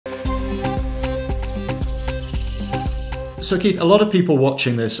So Keith, a lot of people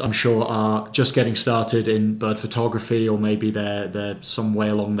watching this, I'm sure, are just getting started in bird photography, or maybe they're some way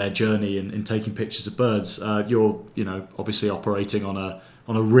along their journey in taking pictures of birds. You're, obviously operating on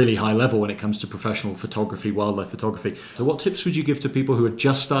a really high level when it comes to professional photography, wildlife photography. So what tips would you give to people who are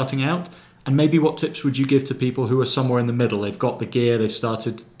just starting out? And maybe what tips would you give to people who are somewhere in the middle? They've got the gear, they've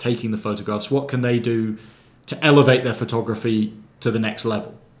started taking the photographs. What can they do to elevate their photography to the next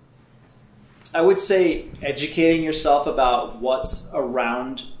level? I would say educating yourself about what's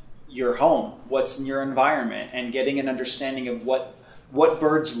around your home, what's in your environment, and getting an understanding of what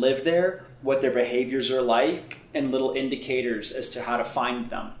birds live there, what their behaviors are like, and little indicators as to how to find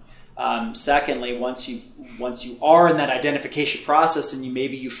them. Secondly, once you are in that identification process and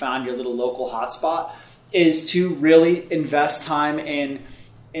maybe you found your little local hotspot, is to really invest time in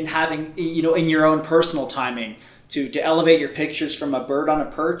having, in your own personal timing to elevate your pictures from a bird on a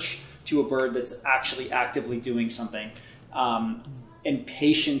perch to a bird that's actually actively doing something. And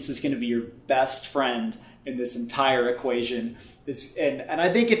patience is going to be your best friend in this entire equation. And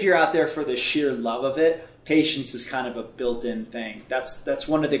I think if you're out there for the sheer love of it, patience is kind of a built-in thing. That's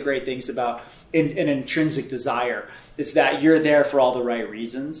one of the great things about an intrinsic desire, is that you're there for all the right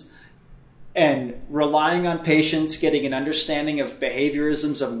reasons. And relying on patience, getting an understanding of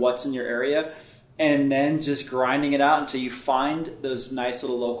behaviorisms of what's in your area, and then just grinding it out until you find those nice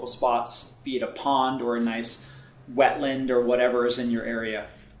little local spots, be it a pond or a nice wetland or whatever is in your area.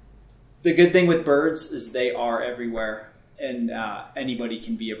 The good thing with birds is they are everywhere, and anybody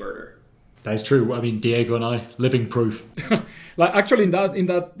can be a birder. That's true. I mean, Diego and I, living proof. Like actually, in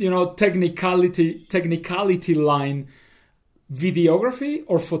that technicality line, videography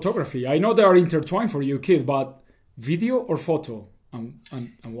or photography. I know they are intertwined for you, Keith, but video or photo, and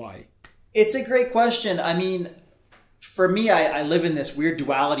why? It's a great question. I mean, for me, I live in this weird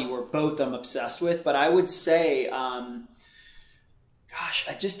duality where both I'm obsessed with, but I would say, gosh,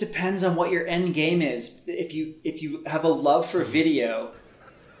 it just depends on what your end game is. If you have a love for video,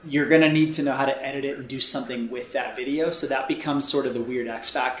 you're going to need to know how to edit it and do something with that video. So that becomes sort of the weird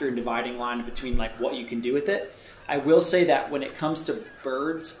X factor and dividing line between like what you can do with it. I will say that when it comes to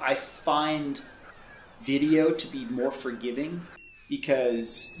birds, I find video to be more forgiving,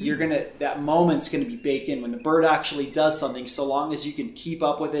 because that moment's gonna be baked in when the bird actually does something, so long as you can keep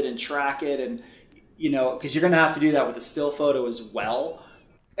up with it and track it, and because you're gonna have to do that with the still photo as well.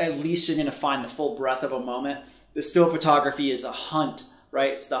 At least you're gonna find the full breadth of a moment. The still photography is a hunt,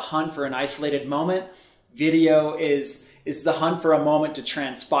 right? It's the hunt for an isolated moment. Video is the hunt for a moment to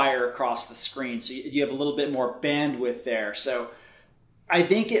transpire across the screen. So you have a little bit more bandwidth there. So I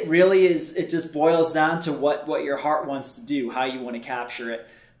think it really is, it just boils down to what your heart wants to do, how you want to capture it.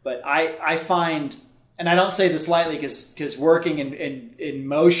 But I find, and I don't say this lightly because working in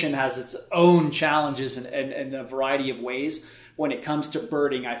motion has its own challenges in a variety of ways. When it comes to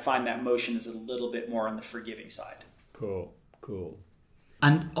birding, I find that motion is a little bit more on the forgiving side. Cool.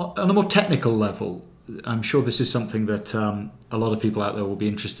 And on a more technical level, I'm sure this is something that a lot of people out there will be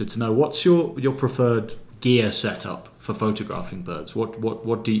interested to know. What's your preferred gear setup for photographing birds?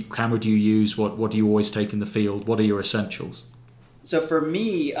 What camera do you use? What do you always take in the field? What are your essentials? So for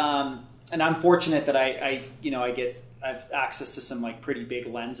me, and I'm fortunate that I have access to some like pretty big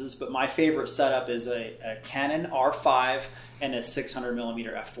lenses, but my favorite setup is a Canon R5 and a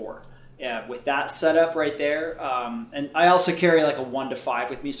 600mm f4. Yeah, with that setup right there, and I also carry like a 1:5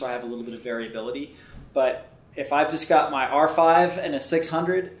 with me, so I have a little bit of variability. But if I've just got my R5 and a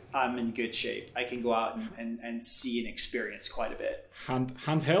 600, I'm in good shape. I can go out and see and experience quite a bit.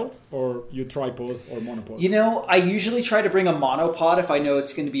 Handheld, or you tripod or monopod? I usually try to bring a monopod if I know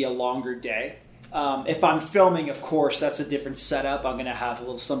it's going to be a longer day. If I'm filming, of course, that's a different setup. I'm going to have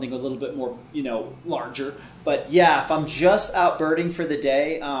something a little bit more, larger. But yeah, if I'm just out birding for the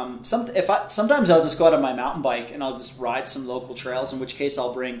day, sometimes I'll just go out on my mountain bike and I'll just ride some local trails, in which case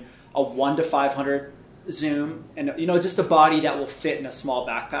I'll bring a 1:500 zoom and just a body that will fit in a small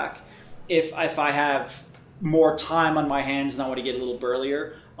backpack. If I have more time on my hands and I want to get a little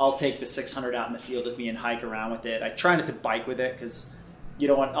burlier, I'll take the 600 out in the field with me and hike around with it. I try not to bike with it because you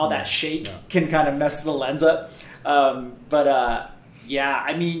don't want all that shake can kind of mess the lens up. Yeah,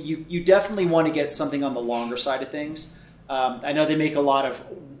 I mean, you definitely want to get something on the longer side of things. I know they make a lot of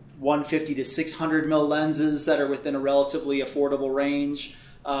 150 to 600 mil lenses that are within a relatively affordable range.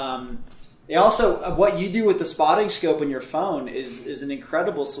 They also, what you do with the spotting scope in your phone is an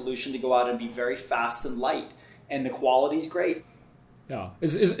incredible solution to go out and be very fast and light, and the quality's great. Yeah,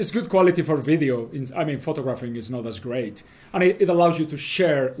 it's good quality for video. I mean, photographing is not as great. And it allows you to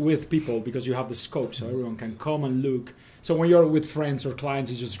share with people because you have the scope, so everyone can come and look. So when you're with friends or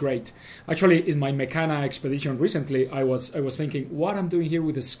clients, it's just great. Actually, in my Mekana expedition recently, I was thinking, what I'm doing here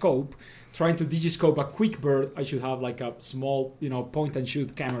with the scope, trying to digiscope a quick bird, I should have like a small, point and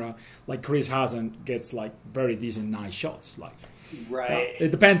shoot camera like Chris has and gets like very decent, nice shots. Like, right. Yeah,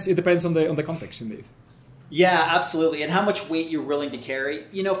 it depends on the context, indeed. Yeah, absolutely. And how much weight you're willing to carry.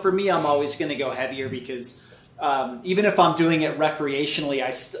 For me, I'm always going to go heavier because even if I'm doing it recreationally,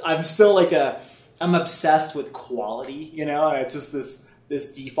 I'm still I'm obsessed with quality, and it's just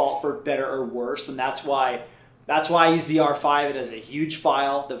this default for better or worse. And that's why I use the R5. It has a huge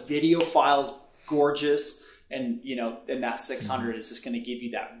file. The video file is gorgeous. And, and that 600 is just going to give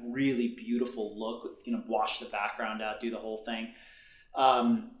you that really beautiful look, wash the background out, do the whole thing.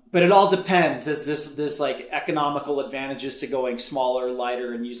 But it all depends. There's this like economical advantages to going smaller,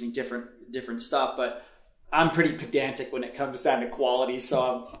 lighter, and using different stuff. But I'm pretty pedantic when it comes down to quality,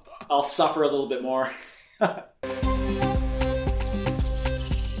 so I'll suffer a little bit more.